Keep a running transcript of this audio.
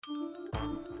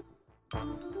Hi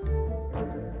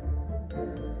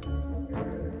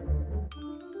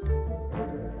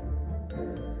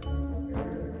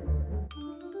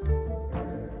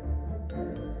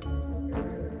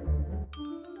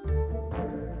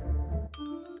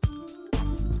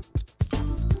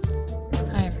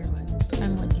everyone,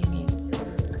 I'm Lindy Means,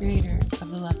 creator of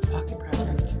the Left Pocket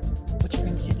Project, which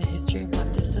brings you the history of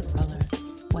leftists of color,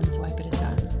 one swipe at a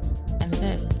time. And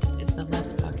this is the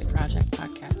Left Pocket Project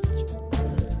podcast.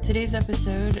 Today's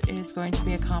episode is going to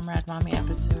be a Comrade Mommy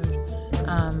episode,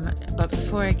 but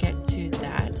before I get to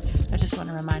that, I just want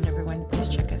to remind everyone to please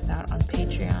check us out on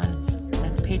Patreon.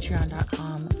 That's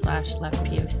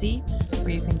patreon.com/leftpoc,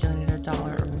 where you can donate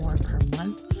 $1 or more per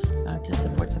month to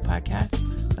support the podcast.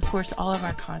 Of course, all of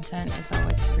our content is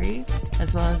always free,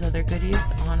 as well as other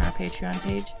goodies on our Patreon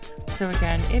page. So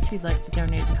again, if you'd like to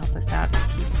donate and help us out to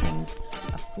keep things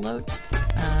afloat,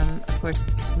 of course,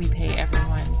 we pay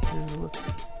everyone who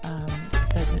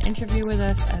does an interview with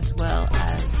us, as well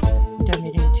as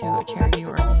donating to a charity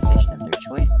or organization of their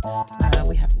choice.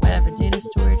 We have web and data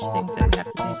storage things that we have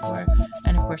to pay for,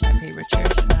 and of course I pay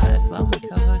Richard as well, my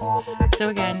co-host. So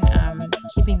again,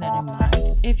 keeping that in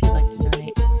mind, if you'd like to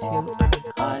donate to our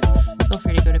cause, feel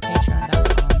free to go to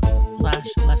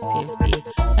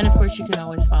patreon.com/leftpoc, and of course you can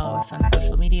always follow us on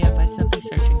social media by simply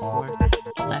searching for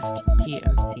Left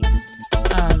POC.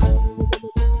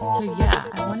 So yeah,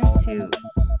 I wanted to,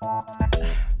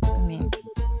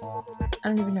 I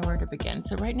don't even know where to begin.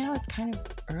 So right now it's kind of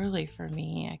early for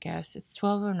me, I guess. It's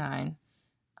 12:09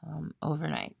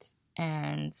 overnight.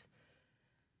 And,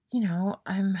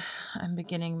 I'm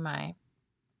beginning my,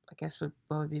 I guess what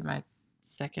would be my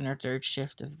second or third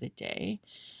shift of the day.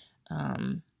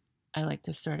 I like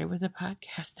to start it with a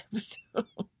podcast episode.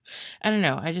 I don't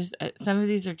know. Some of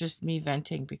these are just me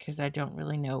venting because I don't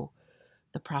really know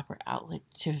the proper outlet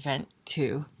to vent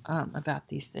to about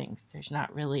these things. There's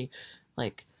not really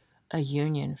like a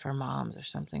union for moms or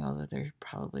something, although there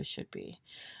probably should be,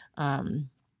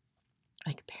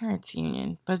 like parents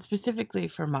union, but specifically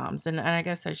for moms. And I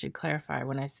guess I should clarify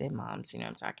when I say moms,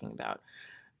 I'm talking about,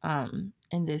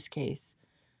 in this case,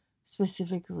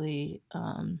 specifically,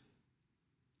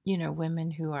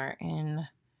 women who are in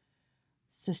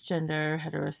cisgender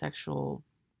heterosexual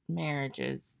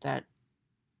marriages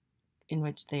in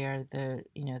which they are the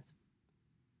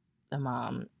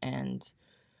mom, and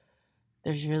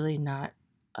there's really not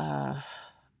a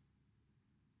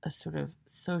sort of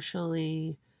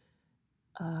socially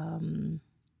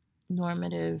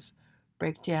normative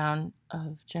breakdown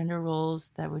of gender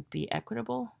roles that would be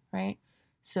equitable, right?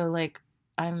 So like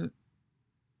I'm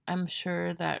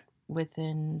sure that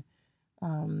within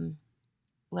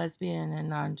lesbian and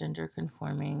non-gender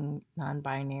conforming,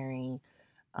 non-binary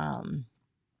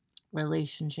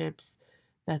relationships,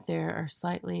 that there are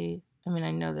slightly,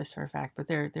 I know this for a fact, but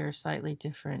there are slightly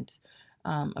different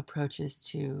approaches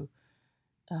to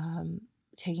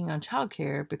taking on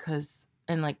childcare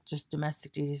and like just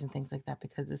domestic duties and things like that,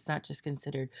 because it's not just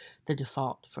considered the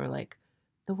default for like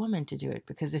the woman to do it.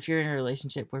 Because if you're in a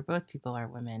relationship where both people are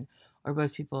women, or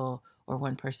both people or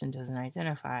one person doesn't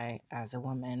identify as a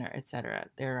woman, or etc.,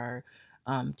 there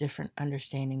are different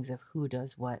understandings of who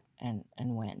does what and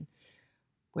when.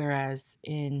 Whereas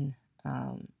in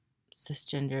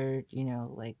cisgendered,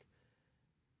 like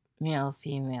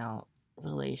male-female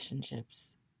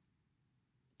relationships,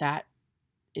 that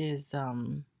is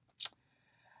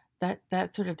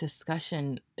that sort of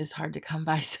discussion is hard to come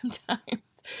by sometimes.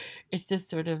 It's just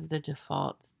sort of the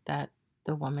default that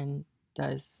the woman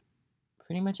does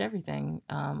pretty much everything,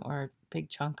 or a big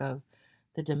chunk of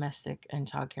the domestic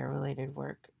and childcare related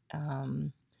work.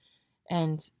 And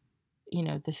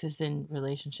this is in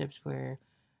relationships where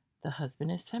the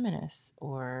husband is feminist,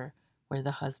 or where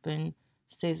the husband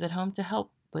stays at home to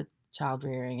help with child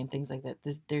rearing and things like that.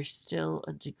 There's still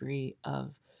a degree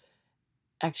of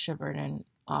extra burden,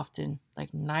 often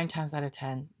like 9 times out of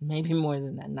 10, maybe more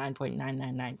than that,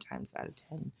 9.999 times out of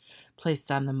 10, placed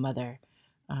on the mother,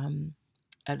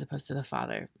 as opposed to the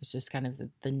father. It's just kind of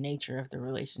the nature of the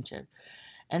relationship.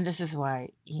 And this is why,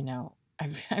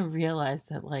 I realized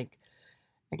that, like,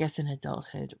 I guess in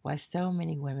adulthood, why so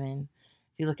many women,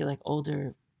 if you look at like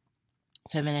older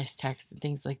feminist texts and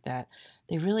things like that,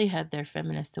 they really had their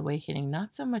feminist awakening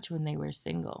not so much when they were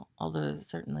single, although it was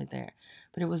certainly there,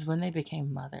 but it was when they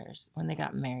became mothers, when they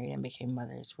got married and became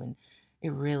mothers, when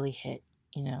it really hit.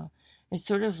 It's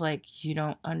sort of like you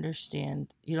don't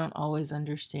always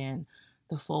understand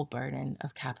the full burden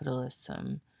of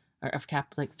capitalism, or of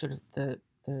like sort of the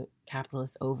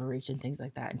capitalist overreach and things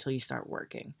like that, until you start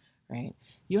working, right?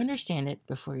 You understand it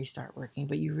before you start working,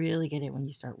 but you really get it when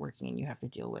you start working and you have to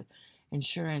deal with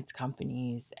insurance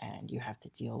companies, and you have to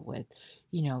deal with,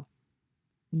 you know,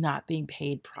 not being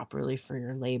paid properly for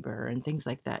your labor and things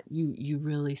like that. You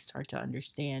really start to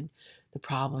understand the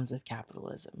problems with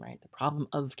capitalism, right? The problem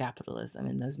of capitalism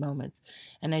in those moments.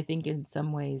 And I think in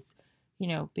some ways, you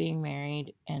know, being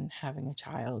married and having a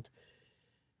child,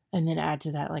 and then add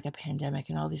to that like a pandemic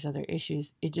and all these other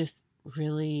issues, it just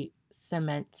really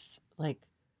cements like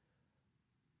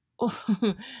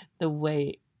the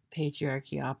way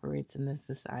patriarchy operates in this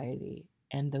society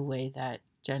and the way that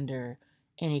gender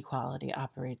inequality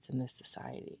operates in this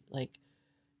society, like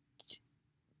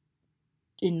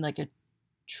in like a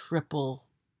triple,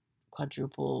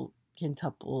 quadruple,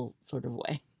 quintuple sort of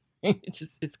way.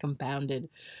 It's compounded.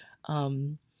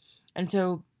 um and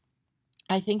so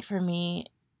I think for me,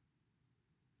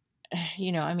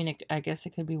 you know, I mean, I guess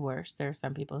it could be worse. There are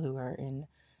some people who are in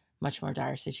much more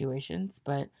dire situations,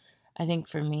 but I think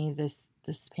for me, this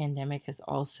pandemic has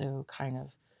also kind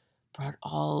of brought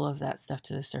all of that stuff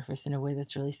to the surface in a way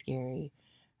that's really scary,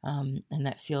 and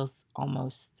that feels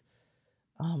almost.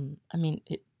 I mean,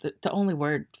 the only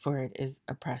word for it is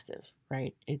oppressive,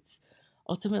 right? It's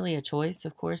ultimately a choice,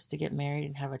 of course, to get married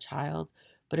and have a child,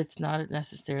 but it's not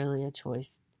necessarily a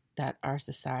choice that our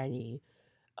society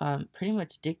pretty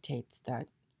much dictates that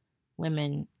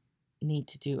women need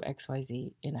to do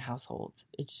XYZ in a household.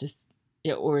 It's just,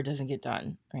 yeah, or it doesn't get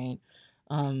done, right?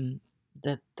 Um,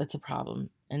 that's a problem.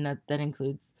 And that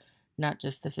includes not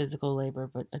just the physical labor,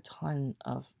 but a ton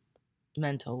of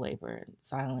mental labor and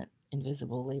silent,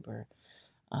 invisible labor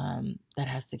that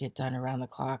has to get done around the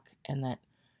clock and that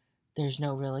there's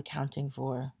no real accounting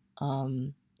for,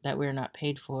 that we're not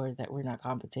paid for, that we're not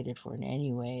compensated for in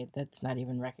any way, that's not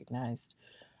even recognized.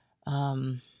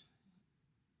 Um,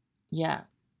 yeah,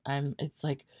 it's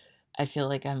like I feel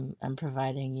like I'm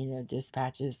providing, you know,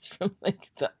 dispatches from like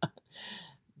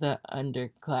the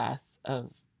underclass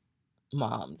of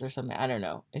moms or something. I don't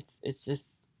know. It's just,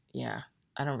 yeah,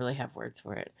 I don't really have words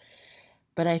for it.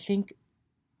 But I think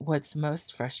what's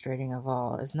most frustrating of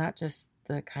all is not just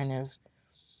the kind of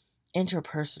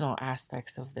interpersonal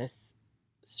aspects of this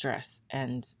stress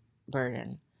and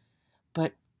burden,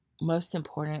 but most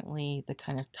importantly, the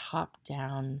kind of top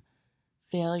down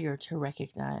failure to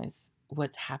recognize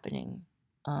what's happening,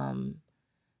 um,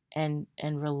 and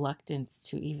reluctance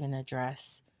to even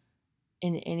address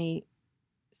in any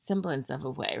semblance of a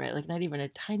way, right? Like not even a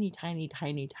tiny, tiny,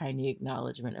 tiny, tiny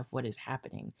acknowledgement of what is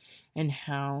happening and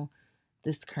how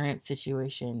this current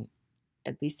situation,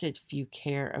 at least if you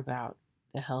care about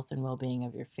the health and well being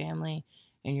of your family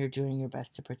and you're doing your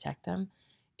best to protect them,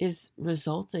 is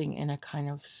resulting in a kind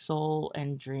of soul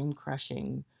and dream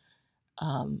crushing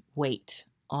weight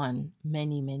on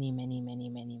many, many, many, many,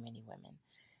 many, many women.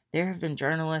 There have been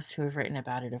journalists who have written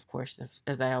about it, of course.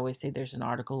 As I always say, there's an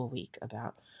article a week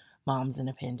about moms in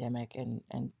a pandemic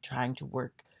and trying to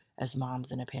work as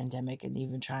moms in a pandemic and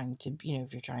even trying to, you know,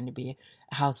 if you're trying to be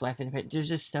a housewife in a pandemic, there's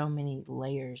just so many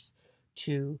layers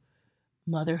to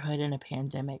motherhood in a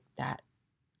pandemic that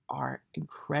are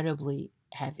incredibly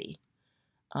heavy.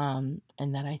 And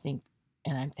that I think,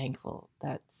 and I'm thankful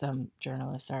that some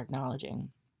journalists are acknowledging.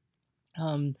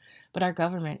 But our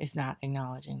government is not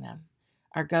acknowledging them.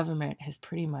 Our government has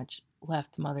pretty much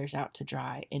left mothers out to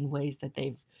dry in ways that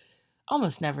they've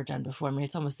almost never done before. I mean,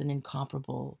 it's almost an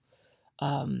incomparable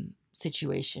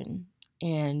situation.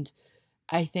 And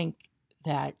I think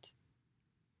that,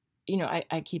 you know,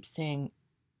 I keep saying,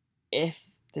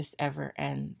 if this ever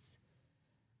ends,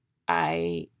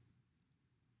 I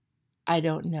I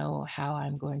don't know how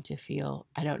I'm going to feel.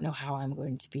 I don't know how I'm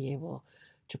going to be able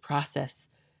to process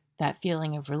that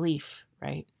feeling of relief,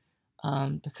 right?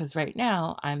 Because right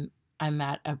now I'm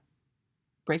at a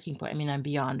breaking point. I mean, I'm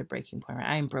beyond a breaking point. Right?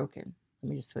 I am broken. Let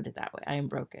me just put it that way. I am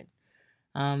broken.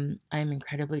 I am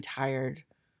incredibly tired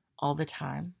all the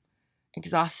time.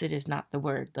 Exhausted is not the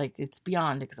word. Like it's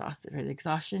beyond exhausted. Right?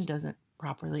 Exhaustion doesn't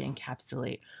properly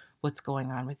encapsulate what's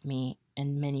going on with me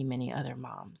and many, many other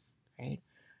moms. Right?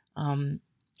 Um,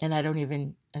 and I don't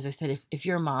even, as I said, if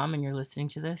you're a mom and you're listening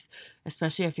to this,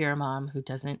 especially if you're a mom who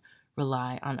doesn't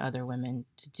rely on other women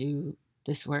to do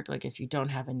this work, like if you don't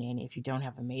have a nanny, if you don't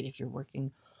have a maid, if you're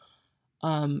working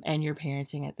and you're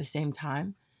parenting at the same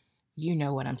time, you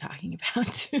know what I'm talking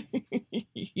about.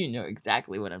 You know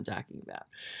exactly what I'm talking about.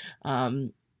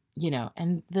 Um, you know,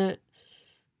 and the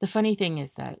funny thing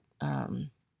is that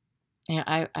you know,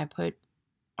 I put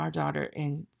our daughter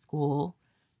in school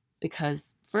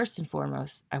because first and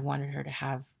foremost, I wanted her to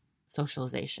have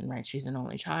socialization, right? She's an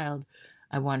only child.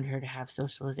 I wanted her to have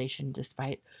socialization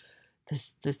despite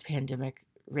this pandemic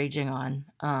raging on.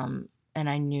 And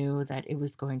I knew that it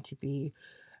was going to be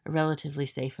a relatively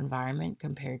safe environment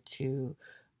compared to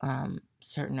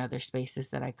certain other spaces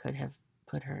that I could have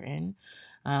put her in.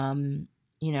 Um,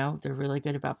 they're really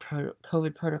good about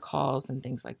COVID protocols and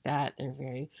things like that.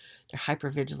 They're hyper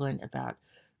vigilant about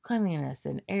cleanliness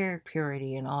and air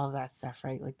purity and all of that stuff,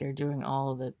 right? Like they're doing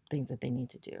all of the things that they need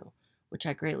to do, which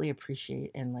I greatly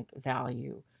appreciate and like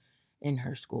value in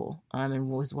her school. And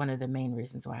was one of the main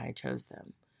reasons why I chose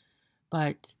them.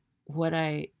 But what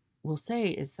I will say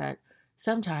is that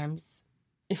sometimes,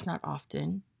 if not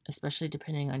often, especially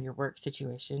depending on your work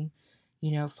situation,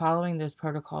 following those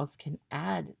protocols can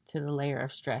add to the layer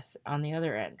of stress on the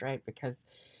other end, right? Because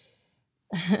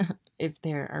if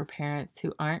there are parents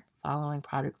who aren't following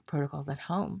protocols at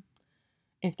home,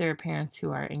 if there are parents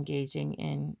who are engaging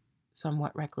in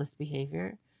somewhat reckless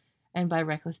behavior, and by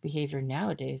reckless behavior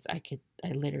nowadays, I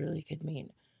literally could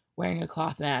mean wearing a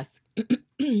cloth mask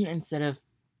instead of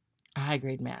a high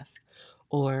grade mask,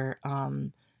 or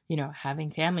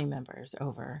having family members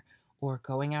over, or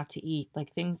going out to eat,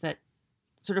 like things that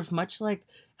sort of much like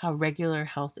how regular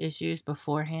health issues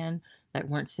beforehand that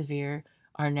weren't severe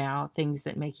are now things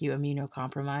that make you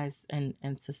immunocompromised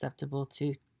and susceptible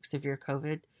to severe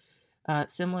COVID.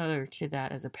 Similar to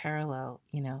that, as a parallel,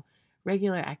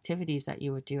 regular activities that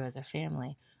you would do as a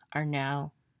family are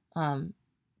now um,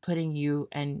 putting you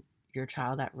and your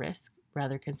child at risk,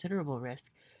 rather considerable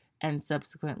risk. And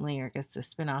subsequently, or I guess the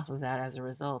spin off of that as a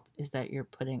result, is that you're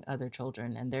putting other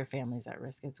children and their families at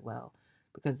risk as well.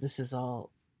 Because this is all,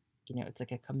 it's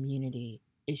like a community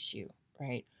issue,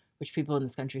 right? Which people in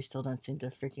this country still don't seem to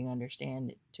freaking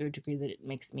understand to a degree that it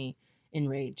makes me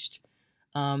enraged.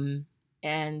 And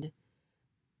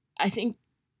I think,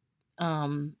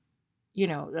 um,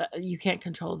 you can't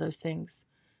control those things.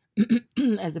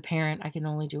 As a parent, I can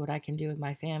only do what I can do with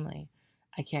my family.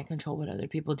 I can't control what other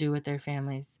people do with their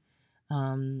families.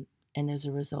 And as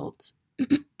a result,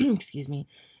 excuse me,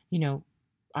 you know,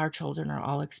 our children are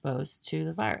all exposed to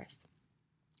the virus.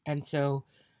 And so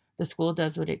the school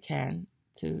does what it can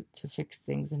to fix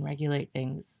things and regulate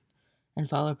things and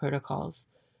follow protocols.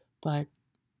 But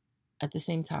at the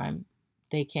same time,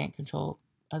 they can't control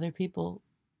other people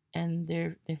and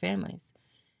their families.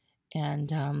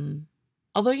 And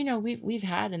although we've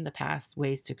had in the past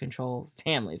ways to control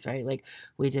families, right? Like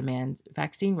we demand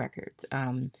vaccine records.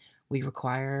 We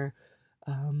require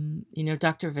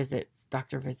doctor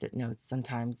visit notes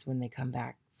sometimes when they come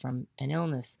back from an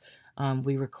illness.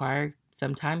 We require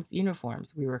sometimes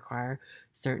uniforms. We require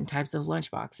certain types of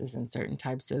lunch boxes and certain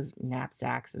types of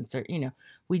knapsacks and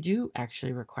we do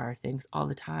actually require things all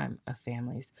the time of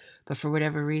families. But for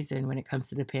whatever reason, when it comes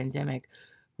to the pandemic,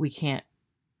 we can't.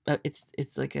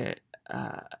 It's like a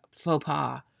faux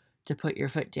pas to put your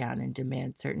foot down and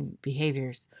demand certain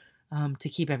behaviors to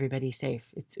keep everybody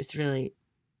safe. It's really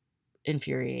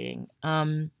infuriating.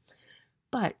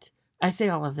 But I say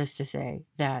all of this to say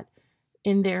that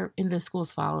in the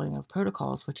school's following of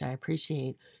protocols, which I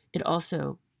appreciate, it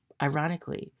also,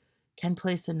 ironically, can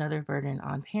place another burden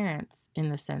on parents in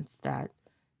the sense that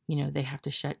they have to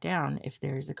shut down if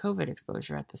there's a COVID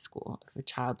exposure at the school. If a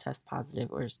child tests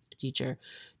positive or a teacher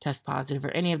tests positive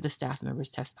or any of the staff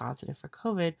members test positive for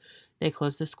COVID, they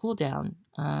close the school down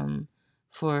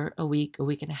for a week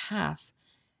and a half.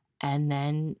 And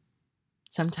then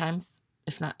sometimes,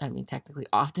 if not, I mean, technically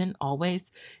often,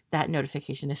 always, that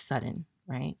notification is sudden,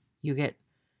 right? You get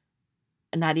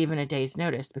not even a day's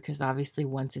notice because obviously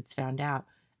once it's found out,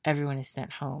 everyone is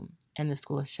sent home and the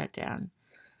school is shut down.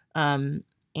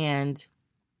 And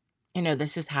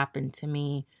this has happened to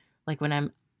me, like when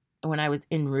I was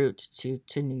en route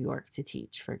to New York to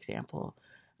teach, for example.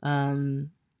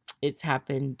 It's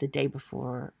happened the day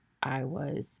before I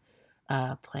was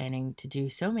planning to do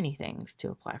so many things, to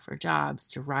apply for jobs,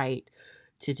 to write,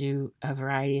 to do a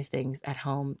variety of things at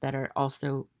home that are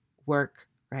also work,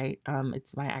 right?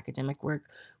 It's my academic work,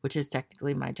 which is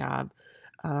technically my job.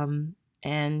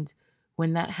 And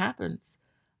when that happens,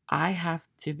 I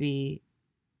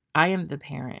am the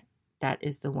parent that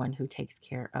is the one who takes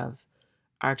care of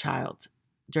our child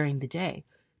during the day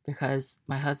because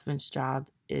my husband's job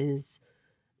is,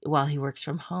 while he works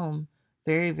from home,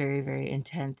 very, very, very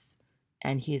intense.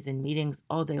 And he is in meetings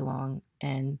all day long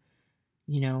and,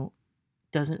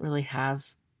 doesn't really have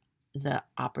the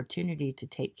opportunity to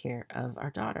take care of our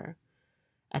daughter.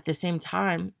 At the same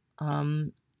time, I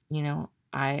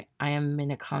am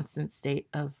in a constant state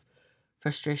of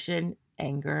frustration,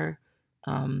 anger,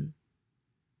 uh,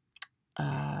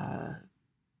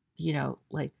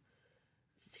 like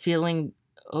feeling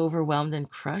overwhelmed and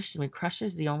crushed. I mean, crush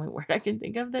is the only word I can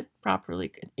think of that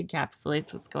properly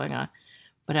encapsulates what's going on.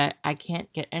 But I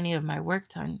can't get any of my work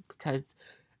done because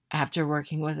after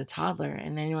working with a toddler,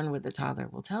 and anyone with a toddler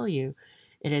will tell you,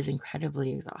 it is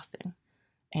incredibly exhausting.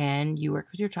 And you work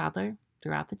with your toddler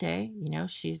throughout the day. You know,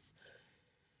 she's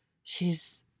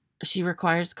she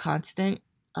requires constant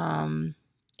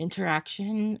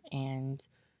interaction and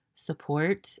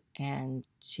support, and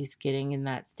she's getting in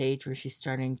that stage where she's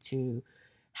starting to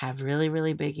have really,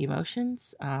 really big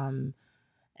emotions. And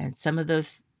some of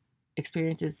those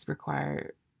experiences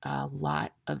require a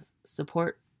lot of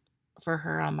support for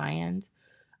her on my end.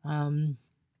 Um,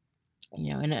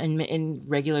 you know, in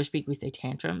regular speak, we say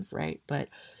tantrums, right? But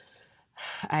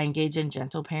I engage in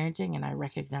gentle parenting, and I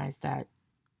recognize that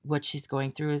what she's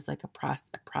going through is like a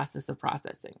process of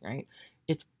processing, right?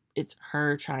 It's it's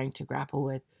her trying to grapple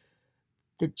with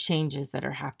the changes that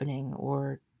are happening,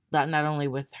 or not only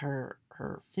with her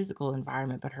physical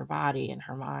environment, but her body and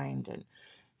her mind. And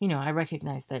you know, I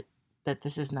recognize that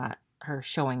this is not her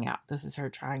showing out. This is her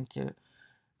trying to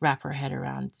wrap her head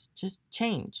around just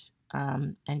change,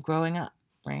 and growing up,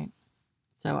 right?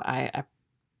 So I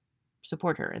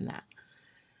support her in that.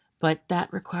 But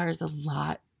that requires a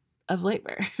lot of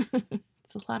labor.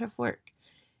 It's a lot of work.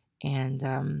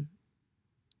 And,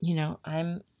 you know,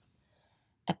 I'm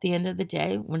at the end of the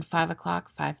day, when 5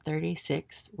 o'clock, 5:30,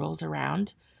 6 rolls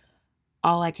around,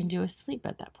 all I can do is sleep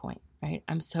at that point, right?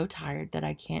 I'm so tired that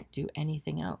I can't do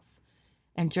anything else.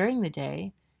 And during the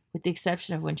day, with the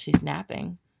exception of when she's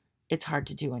napping, it's hard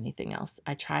to do anything else.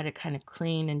 I try to kind of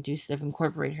clean and do stuff,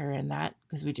 incorporate her in that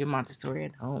because we do Montessori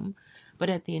at home. But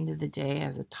at the end of the day,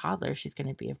 as a toddler, she's going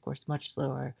to be, of course, much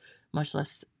slower, much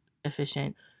less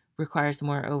efficient, requires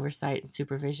more oversight and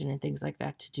supervision and things like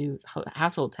that to do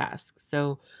household tasks.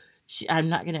 So I'm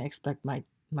not going to expect my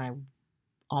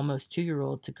almost 2 year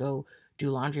old to go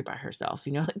do laundry by herself.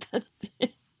 You know, like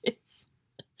it's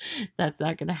that's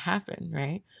not going to happen,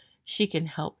 right? She can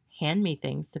help hand me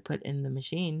things to put in the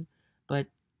machine, but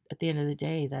at the end of the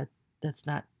day, that's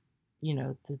not, you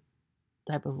know, the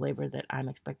type of labor that I'm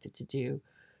expected to do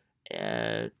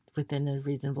within a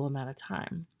reasonable amount of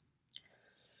time.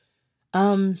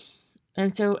 Um,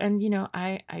 and so, and you know,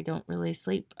 I don't really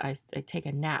sleep. I take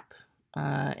a nap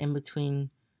in between.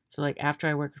 So like after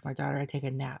I work with my daughter, I take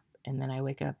a nap, and then I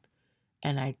wake up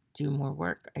and I do more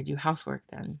work. I do housework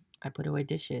then. I put away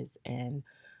dishes and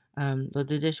load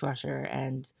the dishwasher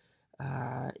and,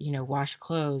 you know, wash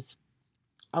clothes.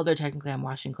 Although technically I'm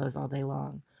washing clothes all day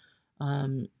long.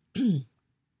 Um,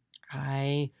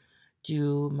 I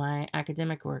do my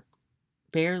academic work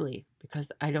barely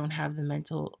because I don't have the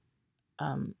mental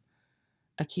um,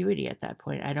 acuity at that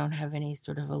point. I don't have any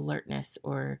sort of alertness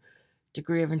or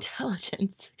degree of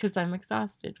intelligence because I'm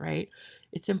exhausted, right?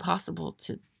 It's impossible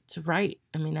to write.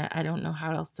 I mean, I don't know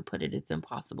how else to put it. It's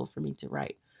impossible for me to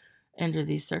write under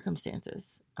these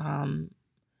circumstances.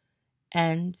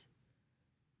 And,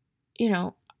 you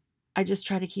know, I just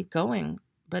try to keep going.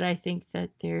 But I think that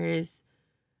there is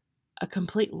a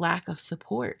complete lack of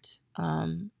support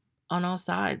on all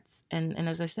sides. And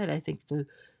as I said, I think the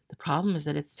problem is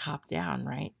that it's top down,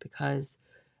 right? Because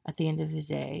at the end of the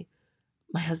day,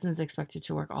 my husband's expected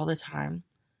to work all the time.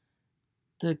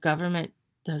 The government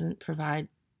doesn't provide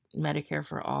Medicare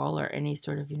for all or any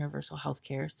sort of universal health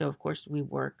care. So, of course, we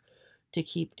work to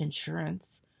keep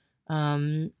insurance.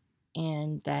 And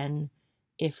then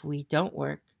if we don't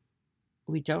work,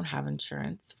 we don't have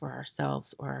insurance for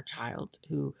ourselves or our child,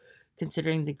 who,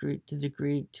 considering the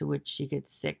degree to which she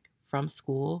gets sick from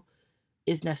school,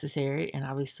 is necessary. And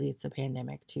obviously, it's a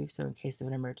pandemic too. So, in case of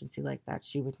an emergency like that,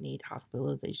 she would need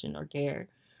hospitalization or care.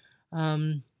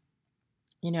 Um,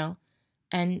 you know,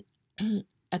 and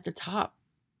at the top,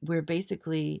 we're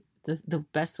basically the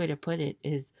best way to put it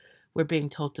is we're being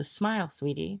told to smile,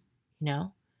 sweetie. You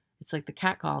know, it's like the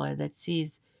cat caller that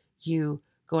sees you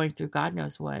going through God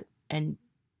knows what and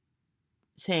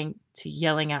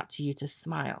yelling out to you to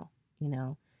smile, you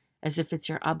know, as if it's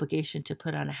your obligation to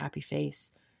put on a happy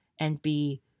face and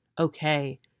be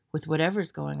okay with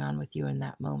whatever's going on with you in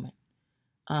that moment,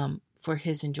 for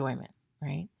his enjoyment,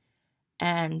 right?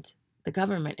 And the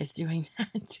government is doing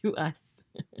that to us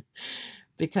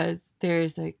because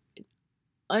there's a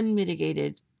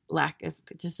unmitigated lack of,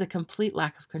 just a complete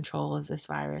lack of control of this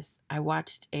virus. I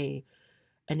watched an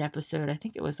episode, I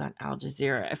think it was on Al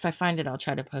Jazeera. If I find it, I'll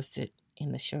try to post it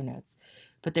in the show notes.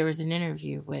 But there was an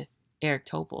interview with Eric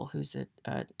Topol, who's an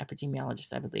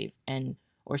epidemiologist, I believe, and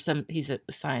he's a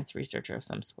science researcher of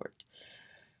some sort.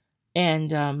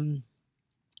 And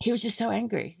he was just so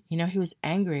angry. You know, he was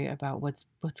angry about what's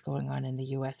going on in the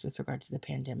U.S. with regard to the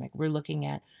pandemic. We're looking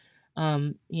at,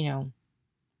 you know,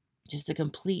 just a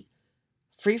complete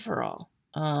free for all.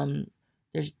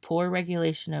 There's poor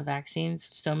regulation of vaccines.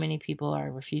 So many people are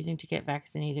refusing to get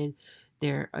vaccinated.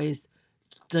 There is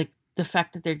like the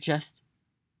fact that they're just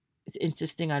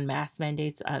insisting on mask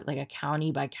mandates at like a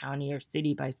county by county or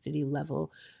city by city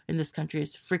level in this country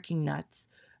is freaking nuts.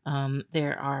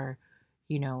 There are,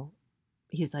 you know,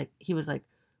 he was like,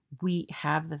 we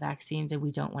have the vaccines and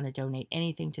we don't want to donate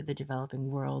anything to the developing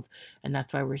world, and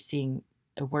that's why we're seeing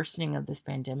a worsening of this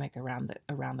pandemic around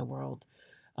the world.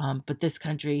 But this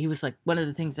country, he was like, one of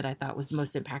the things that I thought was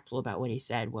most impactful about what he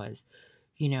said was,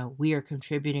 you know, we are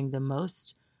contributing the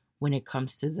most when it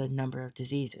comes to the number of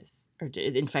diseases or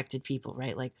infected people,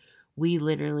 right? Like, we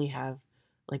literally have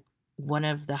like one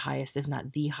of the highest, if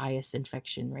not the highest,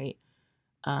 infection rate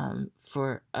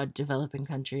for a developing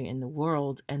country in the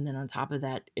world. And then on top of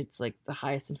that, it's like the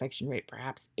highest infection rate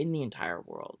perhaps in the entire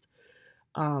world.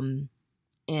 Um,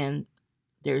 and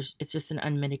it's just an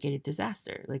unmitigated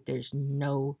disaster. Like, there's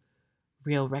no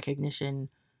real recognition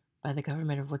by the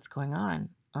government of what's going on,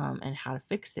 and how to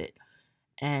fix it.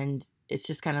 And it's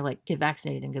just kind of like, get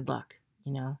vaccinated and good luck,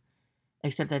 you know,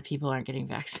 except that people aren't getting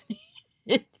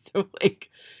vaccinated. So, like,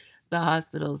 the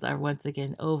hospitals are once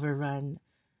again overrun,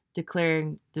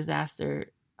 declaring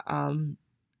disaster. You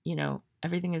know,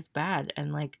 everything is bad.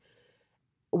 And like,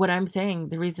 what I'm saying,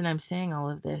 the reason I'm saying all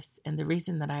of this and the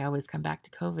reason that I always come back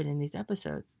to COVID in these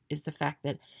episodes is the fact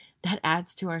that that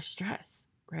adds to our stress,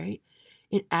 right?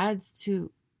 It adds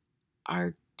to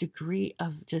our degree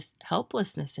of just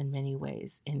helplessness in many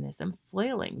ways in this. I'm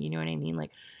flailing, you know what I mean?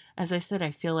 Like, as I said,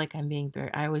 I feel like I'm being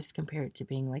buried. I always compare it to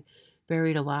being like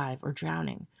buried alive or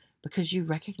drowning, because you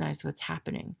recognize what's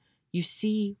happening. You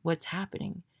see what's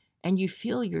happening and you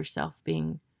feel yourself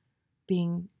being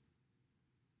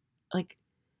like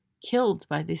killed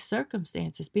by these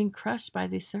circumstances, being crushed by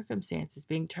these circumstances,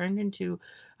 being turned into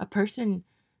a person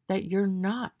that you're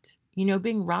not, you know,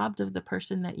 being robbed of the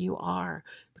person that you are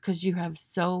because you have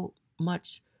so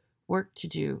much work to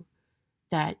do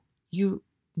that you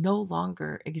no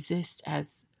longer exist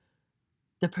as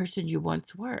the person you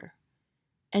once were.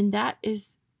 And that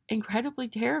is incredibly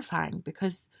terrifying,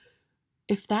 because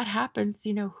if that happens,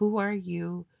 you know, who are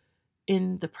you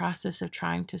in the process of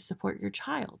trying to support your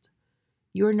child?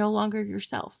 You are no longer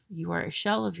yourself. You are a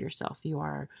shell of yourself. You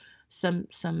are some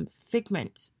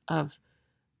figment of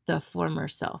the former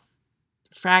self.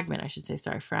 Fragment, I should say,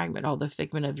 sorry, fragment, all the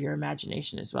figment of your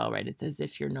imagination as well, right? It's as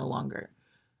if you're no longer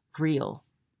real.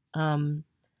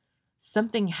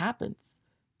 Something happens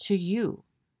to you.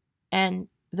 And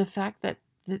the fact that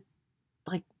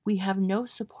like, we have no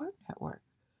support network.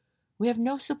 We have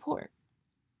no support.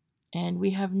 And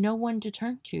we have no one to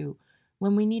turn to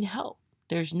when we need help.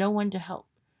 There's no one to help.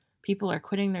 People are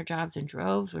quitting their jobs in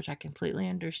droves, which I completely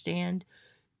understand.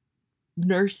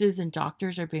 Nurses and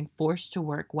doctors are being forced to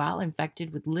work while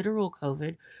infected with literal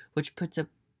COVID, which puts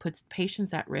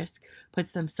patients at risk,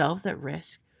 puts themselves at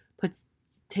risk,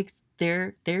 takes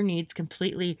their needs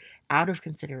completely out of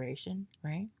consideration,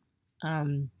 right?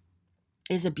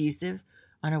 Is abusive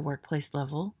on a workplace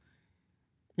level.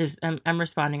 I'm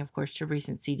responding, of course, to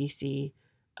recent CDC,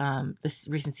 this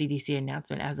recent CDC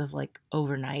announcement as of like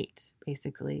overnight,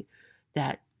 basically,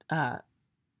 that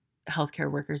healthcare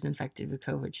workers infected with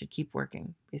COVID should keep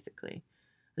working. Basically,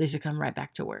 they should come right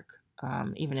back to work,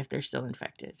 even if they're still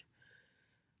infected.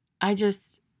 I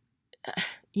just,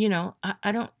 you know,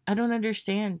 I don't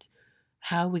understand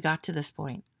how we got to this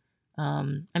point. I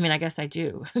mean, I guess I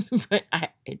do, but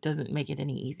it doesn't make it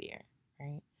any easier,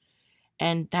 right?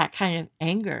 And that kind of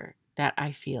anger that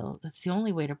I feel, that's the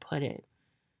only way to put it.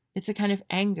 It's a kind of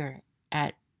anger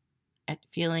at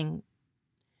feeling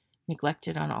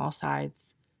neglected on all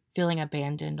sides, feeling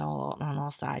abandoned on all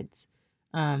sides,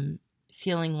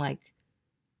 feeling like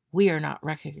we are not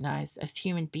recognized as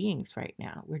human beings right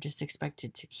now. We're just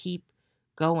expected to keep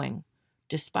going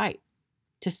to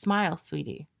smile,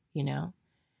 sweetie, you know?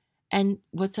 And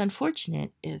what's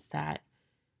unfortunate is that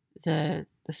the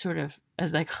sort of,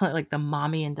 as I call it, like the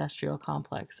mommy industrial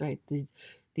complex, right?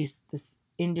 This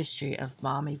industry of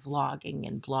mommy vlogging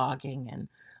and blogging and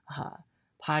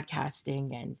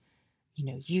podcasting and, you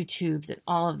know, YouTubes and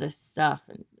all of this stuff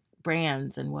and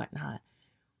brands and whatnot.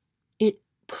 It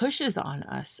pushes on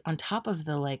us, on top of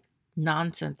the like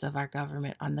nonsense of our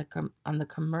government, on the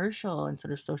commercial and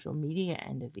sort of social media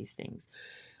end of these things.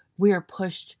 We are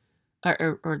pushed,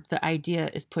 or the idea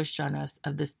is pushed on us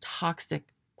of this toxic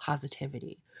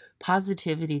positivity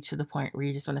to the point where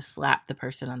you just want to slap the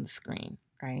person on the screen,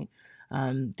 right?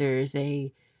 There's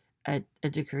a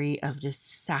degree of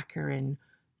just saccharine,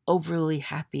 overly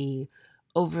happy,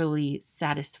 overly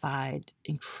satisfied,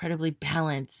 incredibly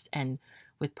balanced, and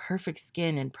with perfect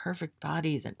skin and perfect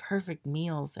bodies and perfect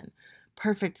meals and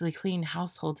perfectly clean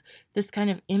households. This kind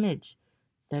of image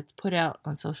that's put out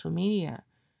on social media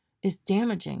is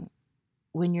damaging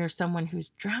when you're someone who's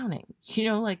drowning.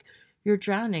 Like you're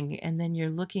drowning and then you're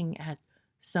looking at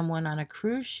someone on a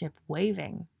cruise ship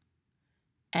waving.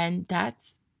 And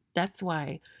that's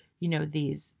why,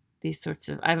 these sorts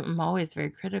of I'm always very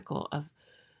critical of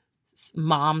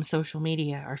mom social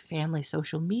media or family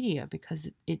social media, because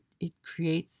it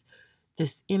creates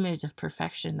this image of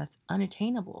perfection that's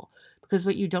unattainable, because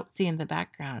what you don't see in the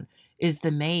background is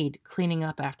the maid cleaning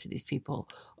up after these people,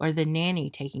 or the nanny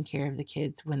taking care of the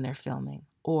kids when they're filming,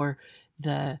 or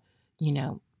the you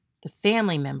know the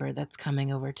family member that's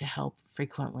coming over to help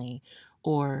frequently,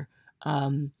 or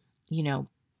um you know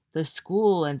the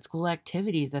school and school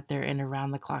activities that they're in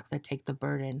around the clock that take the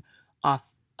burden off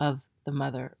of the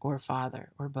mother or father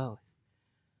or both.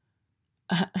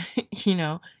 you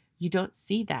know, you don't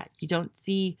see that. You don't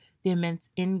see the immense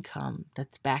income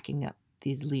that's backing up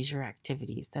these leisure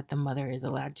activities that the mother is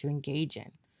allowed to engage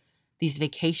in, these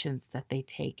vacations that they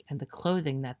take, and the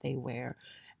clothing that they wear,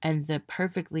 and the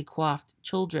perfectly coiffed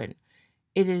children.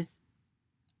 It is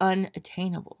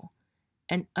unattainable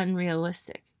and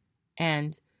unrealistic.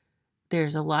 And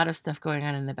there's a lot of stuff going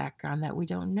on in the background that we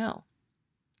don't know.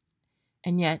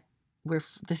 And yet,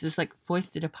 this is like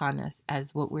foisted upon us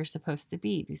as what we're supposed to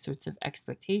be, these sorts of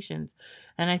expectations.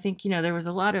 And I think, there was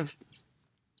a lot of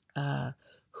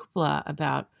hoopla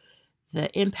about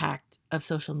the impact of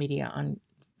social media on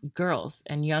girls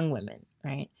and young women,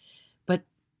 right? But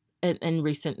in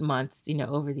recent months,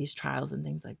 over these trials and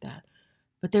things like that.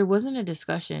 But there wasn't a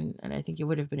discussion, and I think it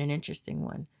would have been an interesting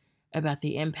one, about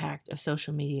the impact of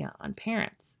social media on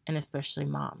parents, and especially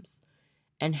moms,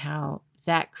 and how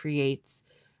that creates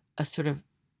a sort of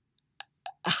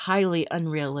a highly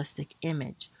unrealistic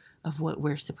image of what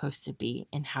we're supposed to be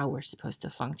and how we're supposed to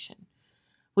function.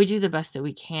 We do the best that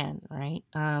we can, right?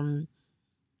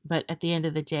 But at the end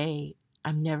of the day,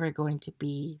 I'm never going to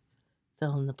be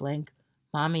fill in the blank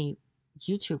mommy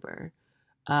YouTuber.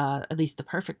 At least the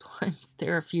perfect ones.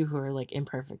 There are a few who are like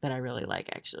imperfect that I really like,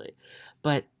 actually,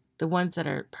 but the ones that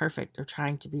are perfect or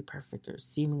trying to be perfect or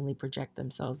seemingly project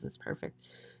themselves as perfect,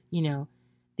 you know,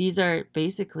 these are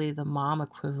basically the mom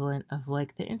equivalent of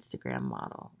like the Instagram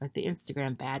model, like the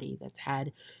Instagram baddie that's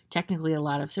had technically a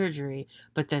lot of surgery,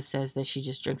 but that says that she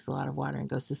just drinks a lot of water and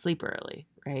goes to sleep early,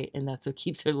 right? And that's what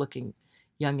keeps her looking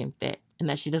young and fit. And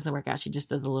that she doesn't work out, she just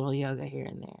does a little yoga here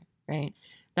and there, right?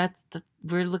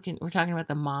 We're talking about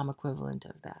the mom equivalent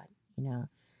of that, you know.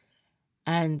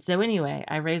 And so anyway,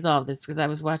 I raise all of this because I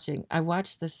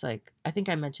watched this, like, I think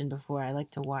I mentioned before, I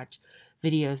like to watch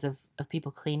videos of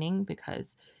people cleaning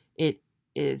because it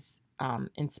is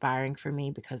inspiring for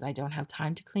me, because I don't have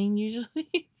time to clean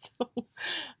usually. So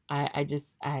I just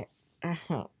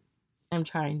I'm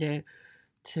trying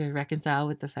to reconcile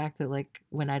with the fact that, like,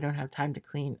 when I don't have time to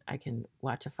clean, I can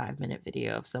watch a 5-minute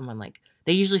video of someone, like,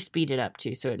 they usually speed it up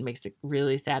too, so it makes it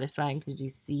really satisfying because you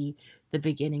see the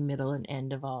beginning, middle, and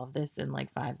end of all of this in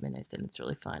like 5 minutes, and it's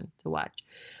really fun to watch.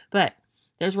 But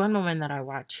there's one woman that I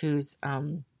watch who's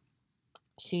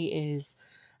she is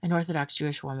an Orthodox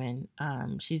Jewish woman.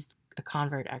 She's a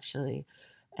convert, actually,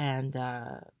 and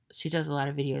she does a lot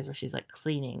of videos where she's like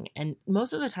cleaning, and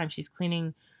most of the time she's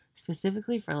cleaning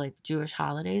specifically for like Jewish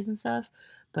holidays and stuff.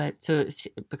 But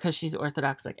because she's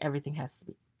Orthodox, like everything has to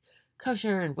be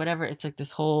kosher and whatever. It's like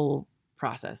this whole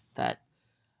process that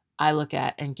I look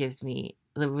at and that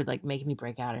would like make me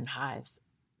break out in hives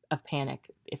of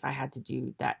panic if I had to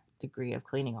do that degree of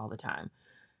cleaning all the time.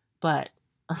 But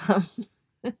um,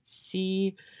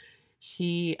 she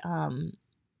she um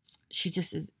she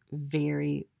just is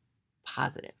very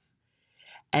positive,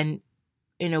 and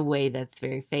in a way that's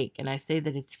very fake. And I say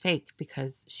that it's fake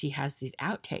because she has these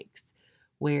outtakes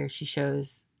where she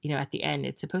shows, at the end,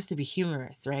 it's supposed to be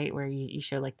humorous, right? Where you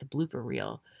show like the blooper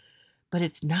reel, but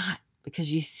it's not,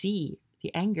 because you see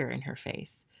the anger in her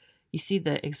face. You see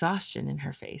the exhaustion in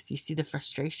her face. You see the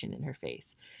frustration in her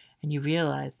face. And you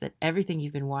realize that everything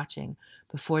you've been watching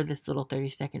before this little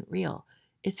 30-second reel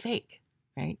is fake,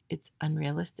 right? It's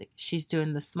unrealistic. She's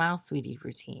doing the smile, sweetie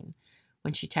routine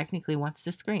when she technically wants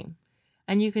to scream.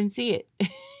 And you can see it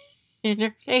in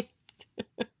her face.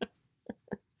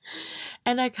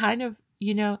 And I kind of,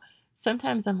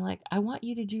 sometimes I'm like, I want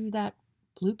you to do that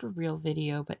blooper reel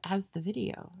video, but as the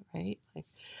video, right? Like,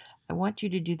 I want you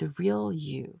to do the real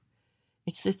you.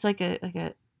 It's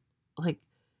like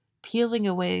peeling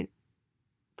away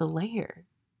the layer.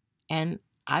 And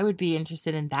I would be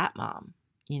interested in that mom,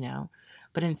 you know.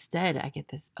 But instead, I get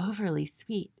this overly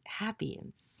sweet, happy,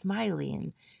 and smiley,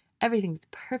 and everything's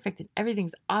perfect, and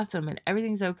everything's awesome, and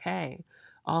everything's okay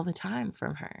all the time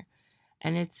from her.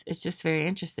 And it's just very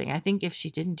interesting. I think if she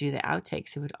didn't do the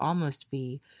outtakes, it would almost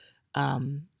be,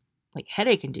 um, like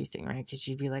headache inducing, right? Because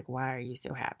you'd be like, why are you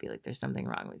so happy? Like there's something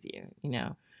wrong with you.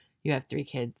 You have 3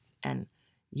 kids and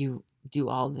you do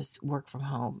all this work from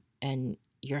home and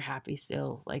you're happy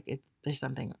still. Like there's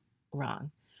something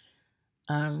wrong.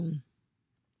 Um,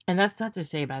 and that's not to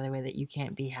say, by the way, that you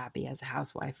can't be happy as a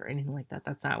housewife or anything like that.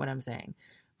 That's not what I'm saying.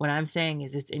 What I'm saying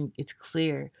is it's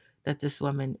clear that this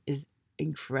woman is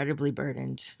incredibly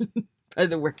burdened by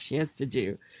the work she has to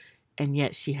do. And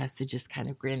yet she has to just kind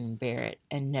of grin and bear it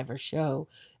and never show,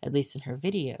 at least in her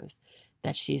videos,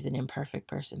 that she's an imperfect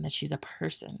person, that she's a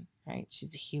person, right?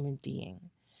 She's a human being.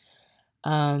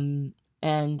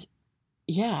 And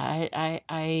yeah, I,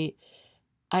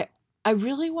 I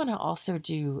really want to also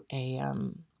do a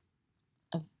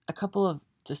couple of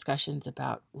discussions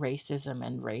about racism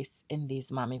and race in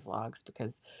these mommy vlogs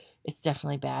because it's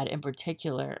definitely bad. In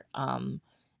particular,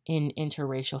 in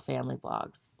interracial family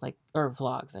blogs, like or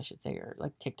vlogs, I should say, or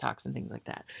like TikToks and things like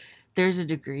that. There's a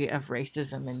degree of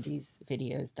racism in these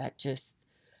videos that just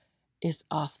is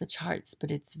off the charts,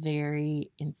 but it's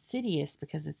very insidious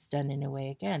because it's done in a way,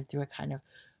 again, through a kind of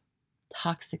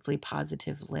toxically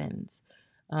positive lens.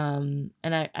 And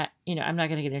I'm not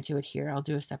going to get into it here. I'll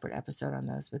do a separate episode on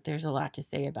those, but there's a lot to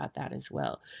say about that as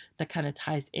well that kind of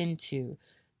ties into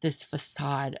this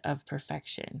facade of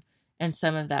perfection. And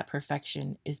some of that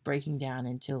perfection is breaking down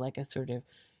into like a sort of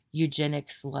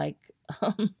eugenics like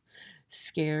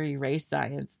scary race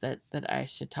science that I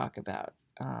should talk about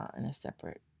in a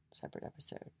separate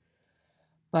episode.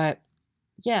 But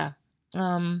yeah,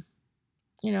 um,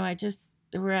 I just,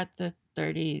 we're at the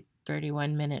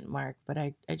 31 minute mark, but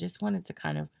I just wanted to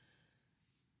kind of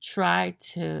try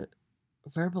to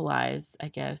verbalize, I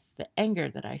guess, the anger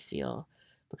that I feel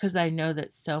because I know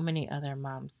that so many other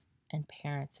moms and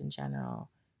parents in general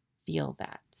feel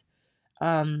that.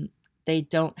 Um, they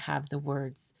don't have the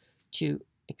words to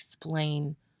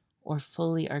explain or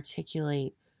fully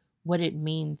articulate what it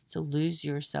means to lose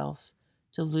yourself,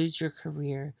 to lose your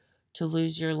career, to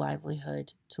lose your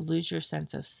livelihood, to lose your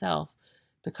sense of self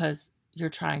because you're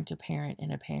trying to parent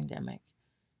in a pandemic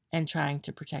and trying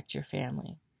to protect your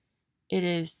family. It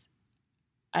is,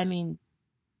 I mean,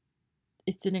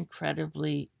 it's an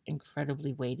incredibly,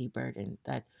 incredibly weighty burden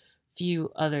that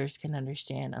few others can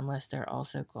understand unless they're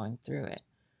also going through it.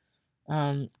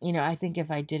 I think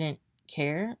if I didn't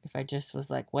care, if I just was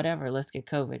like, whatever, let's get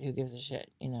COVID, who gives a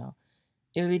shit,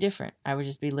 it would be different. I would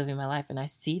just be living my life. And I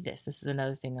see this. This is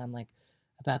another thing on like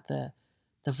about the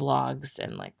vlogs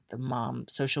and like the mom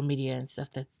social media and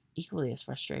stuff that's equally as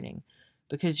frustrating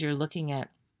because you're looking at,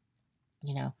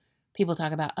 you know, people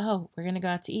talk about, oh, we're gonna go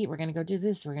out to eat, we're gonna go do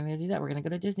this, we're gonna go do that, we're gonna go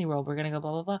to Disney World, we're gonna go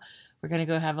blah blah blah, we're gonna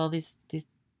go have all these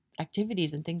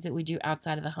activities and things that we do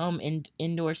outside of the home in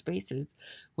indoor spaces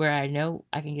where I know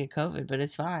I can get COVID, but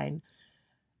it's fine.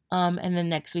 And then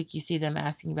next week you see them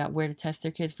asking about where to test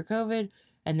their kids for COVID,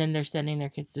 and then they're sending their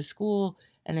kids to school,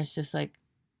 and it's just like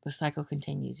the cycle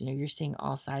continues. You're seeing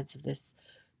all sides of this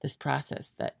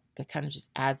process that kind of just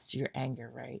adds to your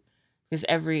anger, right? Because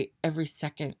every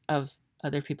second of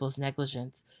other people's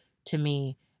negligence to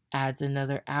me adds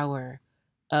another hour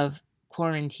of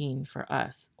quarantine for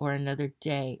us, or another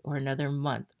day, or another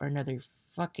month, or another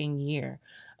fucking year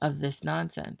of this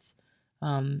nonsense.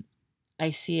 Um,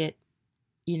 I see it,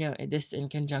 this in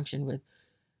conjunction with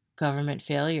government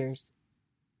failures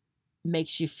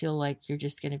makes you feel like you're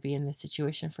just going to be in this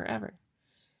situation forever.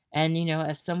 And,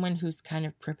 as someone who's kind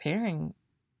of preparing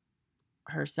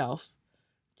herself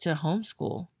to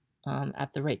homeschool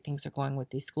at the rate things are going with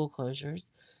these school closures,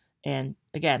 and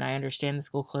again, I understand the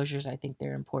school closures. I think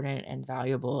they're important and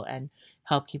valuable and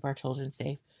help keep our children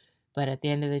safe. But at the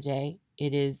end of the day,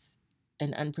 it is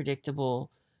an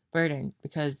unpredictable burden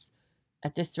because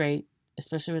at this rate,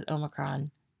 especially with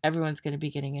Omicron, everyone's going to be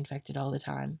getting infected all the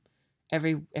time.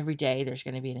 Every day there's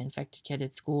going to be an infected kid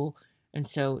at school, and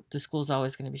so the school's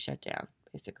always going to be shut down,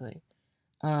 basically.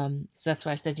 So that's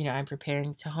why I said, I'm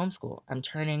preparing to homeschool. I'm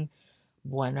turning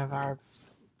one of our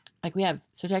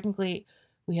technically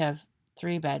we have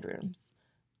 3 bedrooms.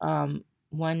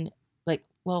 One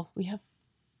we have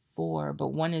 4, but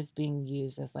one is being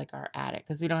used as like our attic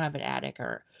because we don't have an attic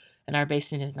and our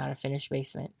basement is not a finished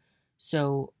basement.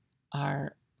 So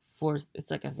our fourth,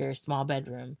 it's like a very small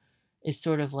bedroom, is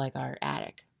sort of like our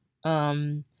attic.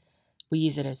 We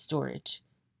use it as storage.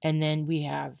 And then we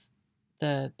have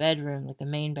the bedroom, like the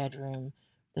main bedroom,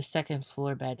 the second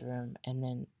floor bedroom, and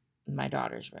then my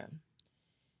daughter's room.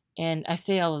 And I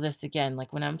say all of this again,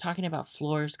 like when I'm talking about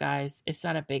floors, guys, it's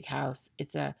not a big house.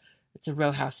 It's a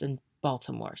row house in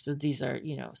Baltimore. So these are,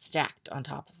 stacked on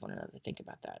top of one another. Think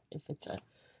about that. If it's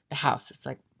the house, it's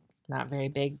like not very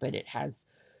big, but it has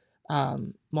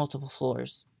multiple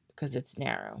floors because it's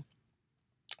narrow.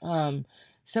 Um,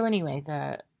 so anyway,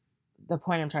 the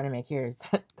point I'm trying to make here is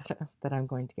that I'm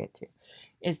going to get to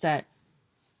is that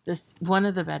this one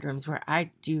of the bedrooms where I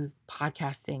do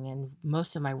podcasting and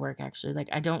most of my work actually, like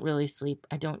I don't really sleep.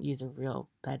 I don't use a real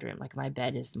bedroom. Like my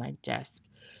bed is my desk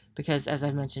because as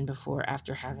I've mentioned before,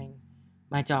 after having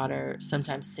my daughter,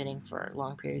 sometimes sitting for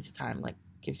long periods of time like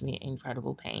gives me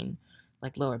incredible pain,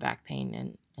 like lower back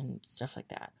pain and stuff like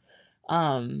that.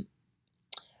 Um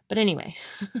but anyway,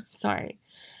 sorry.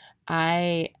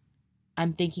 I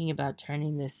I'm thinking about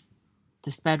turning this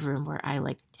bedroom where I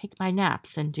like take my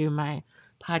naps and do my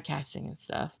podcasting and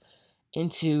stuff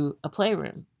into a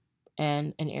playroom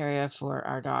and an area for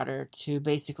our daughter to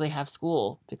basically have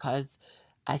school because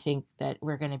I think that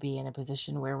we're going to be in a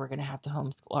position where we're going to have to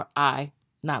homeschool, or I,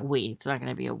 not we, it's not going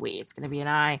to be a we, it's going to be an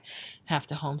I, have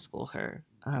to homeschool her.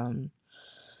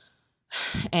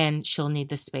 And she'll need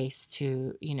the space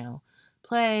to,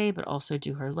 play, but also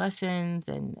do her lessons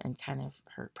and kind of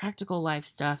her practical life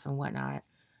stuff and whatnot.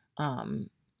 Um,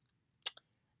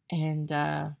 and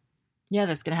yeah,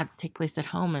 that's going to have to take place at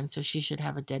home. And so she should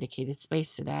have a dedicated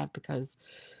space to that because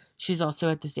she's also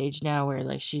at this age now where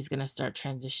like she's going to start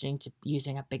transitioning to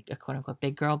using a quote unquote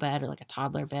big girl bed or like a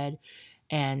toddler bed.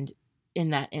 And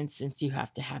in that instance, you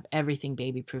have to have everything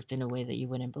baby proofed in a way that you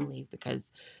wouldn't believe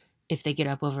because if they get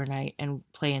up overnight and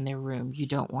play in their room, you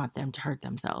don't want them to hurt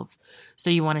themselves. So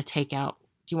you want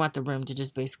the room to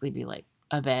just basically be like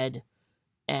a bed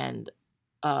and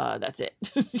that's it.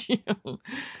 You know?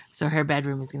 So her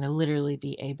bedroom is going to literally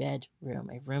be a bedroom,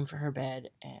 a room for her bed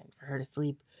and for her to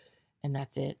sleep, and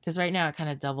that's it. Because right now it kind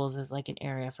of doubles as like an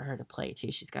area for her to play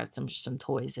too. She's got some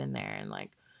toys in there and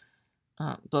like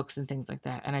books and things like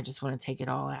that. And I just want to take it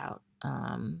all out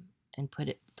and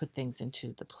put things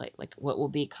into the play, like what will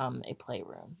become a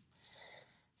playroom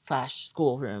slash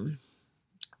schoolroom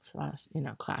slash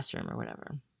classroom or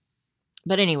whatever.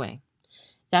 But anyway,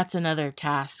 that's another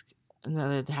task that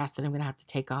I'm gonna have to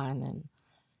take on, and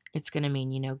it's gonna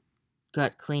mean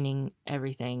gut cleaning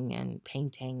everything and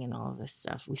painting and all of this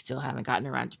stuff. We still haven't gotten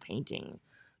around to painting.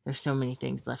 There's so many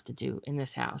things left to do in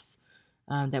this house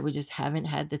that we just haven't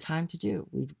had the time to do.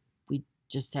 We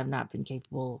just have not been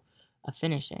capable of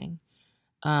finishing.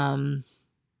 Um,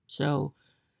 so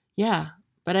yeah,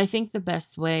 but I think the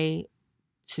best way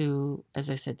to, as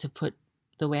I said, to put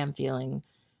the way I'm feeling,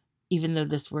 even though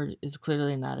this word is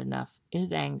clearly not enough,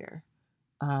 is anger.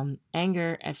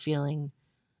 Anger at feeling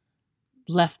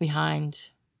left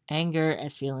behind, anger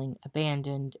at feeling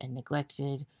abandoned and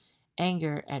neglected,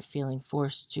 anger at feeling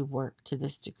forced to work to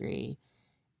this degree,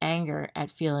 anger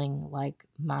at feeling like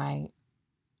my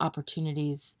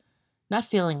opportunities, not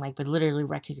feeling like, but literally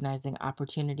recognizing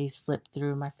opportunities slip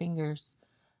through my fingers,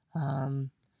 um,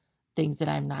 things that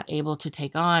I'm not able to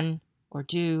take on or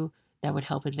do that would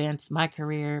help advance my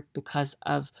career because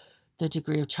of the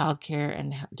degree of childcare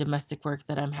and domestic work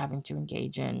that I'm having to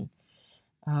engage in.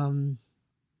 Um,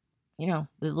 the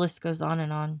list goes on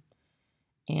and on.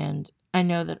 And I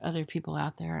know that other people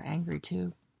out there are angry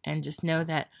too. And just know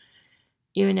that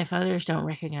even if others don't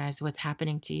recognize what's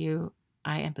happening to you,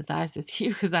 I empathize with you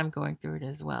because I'm going through it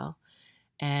as well.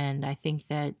 And I think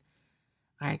that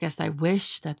I guess I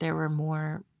wish that there were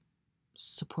more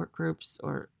support groups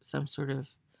or some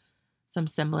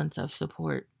semblance of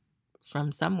support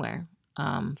from somewhere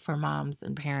for moms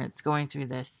and parents going through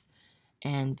this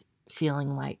and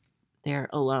feeling like they're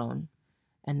alone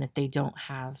and that they don't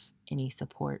have any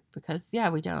support because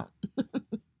yeah, we don't.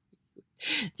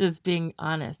 Just being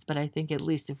honest, but I think at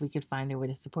least if we could find a way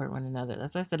to support one another.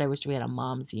 That's why I said I wish we had a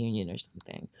mom's union or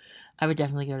something. I would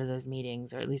definitely go to those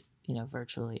meetings or at least,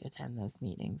 virtually attend those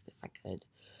meetings if I could.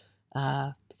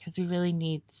 Because we really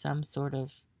need some sort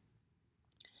of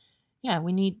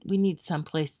we need some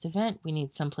place to vent. We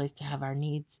need some place to have our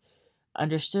needs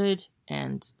understood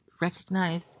and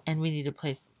recognized, and we need a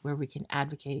place where we can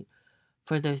advocate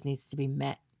for those needs to be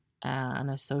met on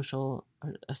a social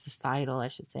or a societal, I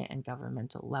should say, and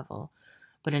governmental level.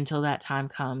 But until that time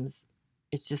comes,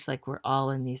 it's just like we're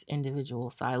all in these individual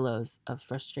silos of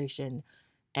frustration,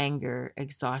 anger,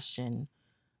 exhaustion,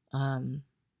 um,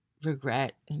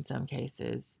 regret in some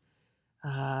cases,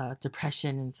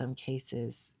 depression in some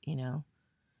cases.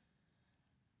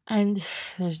 And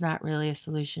there's not really a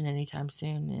solution anytime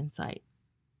soon in sight.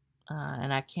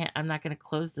 And I'm not going to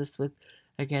close this with,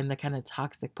 again, the kind of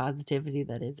toxic positivity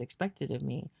that is expected of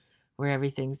me, where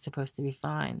everything's supposed to be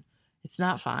fine. It's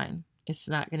not fine. It's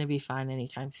not going to be fine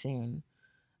anytime soon.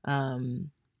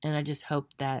 And I just hope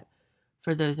that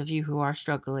for those of you who are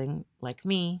struggling like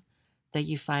me, that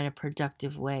you find a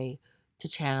productive way to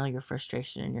channel your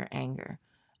frustration and your anger.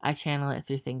 I channel it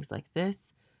through things like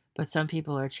this, but some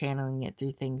people are channeling it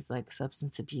through things like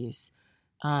substance abuse,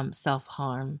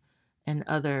 self-harm, and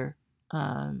other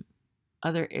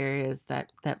areas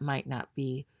that might not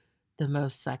be the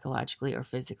most psychologically or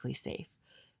physically safe.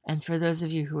 And for those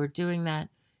of you who are doing that,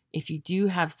 if you do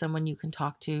have someone you can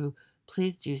talk to,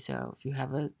 please do so. If you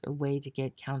have a way to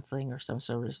get counseling or some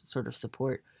sort of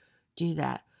support, do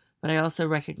that. But I also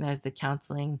recognize that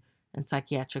counseling and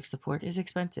psychiatric support is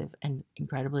expensive and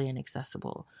incredibly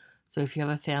inaccessible. So if you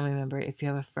have a family member, if you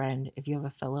have a friend, if you have a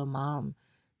fellow mom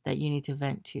that you need to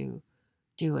vent to,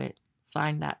 do it.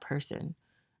 Find that person.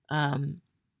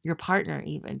 Your partner,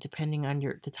 even, depending on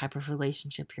the type of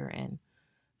relationship you're in.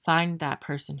 Find that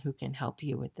person who can help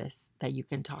you with this, that you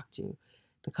can talk to,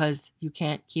 because you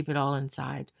can't keep it all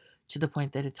inside to the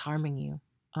point that it's harming you.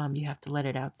 You have to let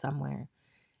it out somewhere.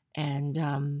 And,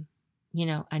 I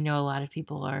know a lot of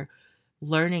people are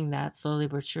learning that slowly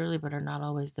but surely, but are not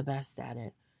always the best at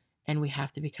it. And we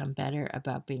have to become better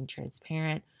about being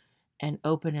transparent and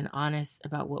open and honest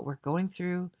about what we're going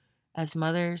through as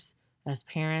mothers, as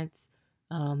parents,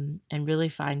 and really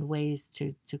find ways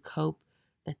to cope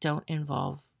that don't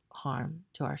involve harm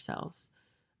to ourselves,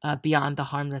 beyond the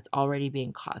harm that's already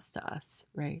being caused to us,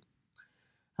 right?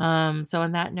 So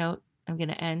on that note, I'm going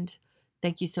to end.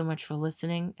 Thank you so much for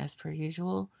listening, as per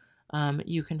usual.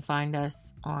 You can find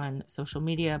us on social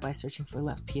media by searching for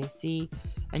Left POC,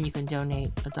 and you can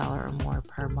donate $1 or more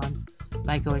per month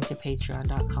by going to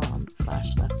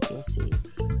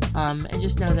patreon.com/leftpoc. And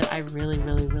just know that I really,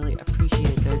 really, really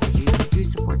appreciate those of you who do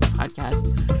support the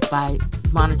podcast by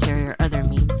monetary or other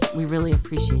means. We really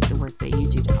appreciate the work that you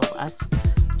do to help us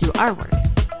do our work.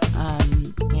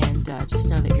 And just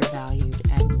know that you're valued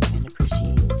and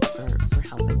appreciated for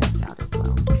helping us out as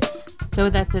well. So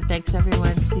with that said, thanks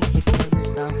everyone. Please take care of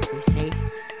yourselves, be safe,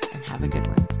 and have a good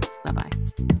one.